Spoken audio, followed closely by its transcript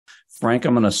Frank,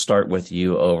 I'm going to start with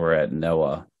you over at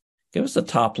NOAA. Give us the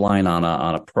top line on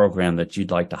a program that you'd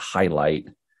like to highlight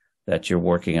that you're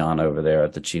working on over there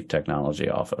at the Chief Technology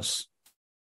Office.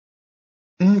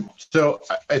 So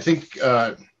I think,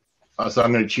 so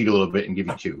I'm going to cheat a little bit and give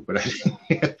you two, but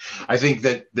I think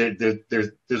that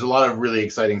there's a lot of really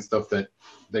exciting stuff that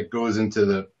goes into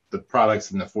the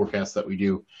products and the forecasts that we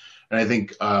do. And I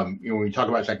think, when we talk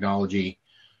about technology,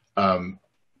 going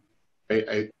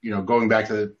back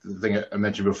to the thing I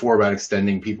mentioned before about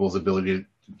extending people's ability to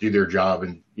do their job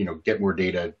and, get more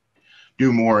data,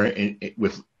 do more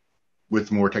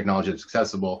with more technology that's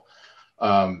accessible.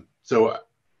 So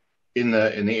in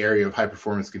the area of high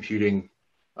performance computing,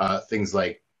 things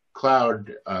like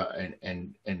cloud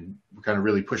and kind of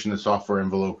really pushing the software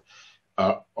envelope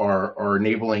are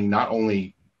enabling not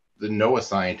only the NOAA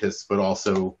scientists but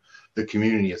also the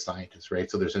community of scientists,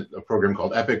 right? So there's a program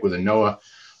called EPIC within NOAA,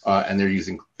 and they're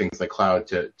using things like cloud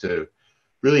to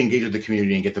really engage with the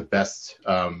community and get the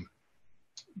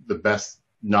best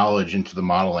knowledge into the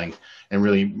modeling and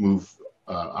really move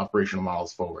operational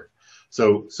models forward.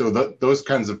 So those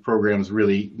kinds of programs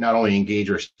really not only engage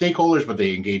our stakeholders, but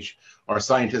they engage our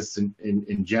scientists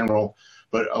in general,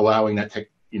 but allowing that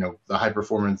the high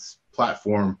performance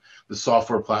platform, the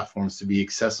software platforms to be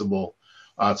accessible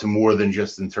to more than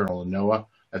just internal to NOAA,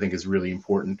 I think is really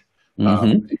important.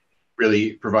 It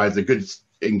really provides a good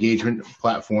engagement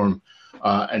platform,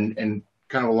 and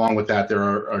kind of along with that, there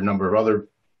are a number of other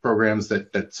programs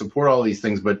that support all these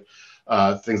things, but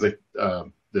things like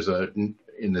there's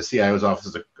in the CIO's office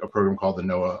is a program called the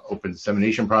NOAA Open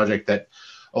Dissemination Project that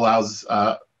allows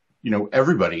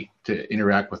everybody to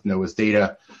interact with NOAA's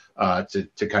data,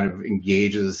 to kind of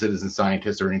engage as a citizen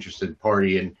scientist or an interested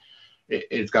party, and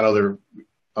it's got other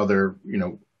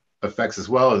effects as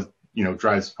well as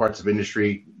drives parts of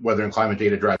industry. Weather and climate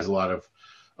data drives a lot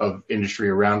of industry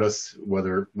around us,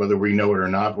 whether we know it or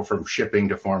not, from shipping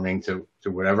to farming to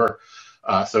whatever.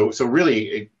 So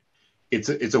really,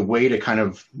 it's a way to kind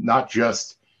of not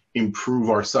just improve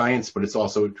our science, but it's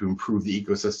also to improve the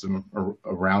ecosystem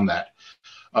around that.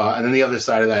 And then the other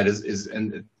side of that is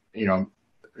and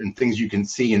things you can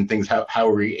see and things how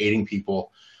are we aiding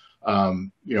people.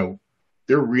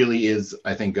 There really is,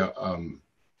 I think,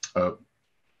 a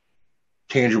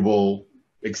tangible,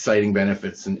 exciting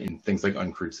benefits in things like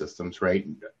uncrewed systems, right?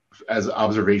 As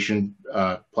observation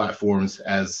platforms,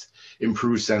 as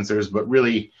improved sensors, but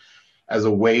really as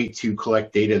a way to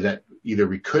collect data that either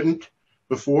we couldn't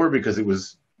before because it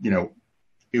was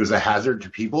a hazard to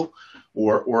people,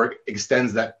 or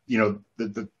extends that,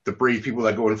 the brave people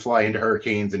that go and fly into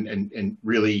hurricanes and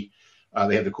really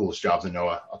they have the coolest jobs in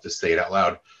NOAA. I'll just say it out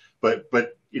loud. But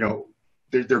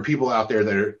there are people out there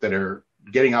that are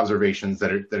getting observations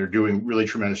that are doing really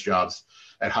tremendous jobs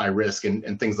at high risk,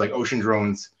 and things like ocean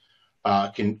drones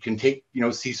can take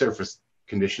sea surface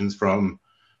conditions from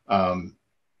a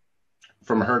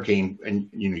hurricane, and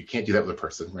you can't do that with a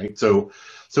person, right? So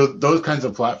those kinds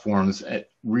of platforms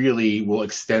really will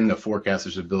extend the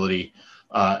forecaster's ability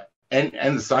and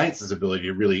the science's ability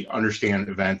to really understand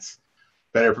events,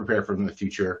 better prepare for them in the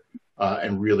future,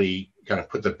 and really kind of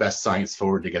put the best science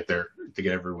forward to get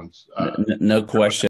everyone's no question.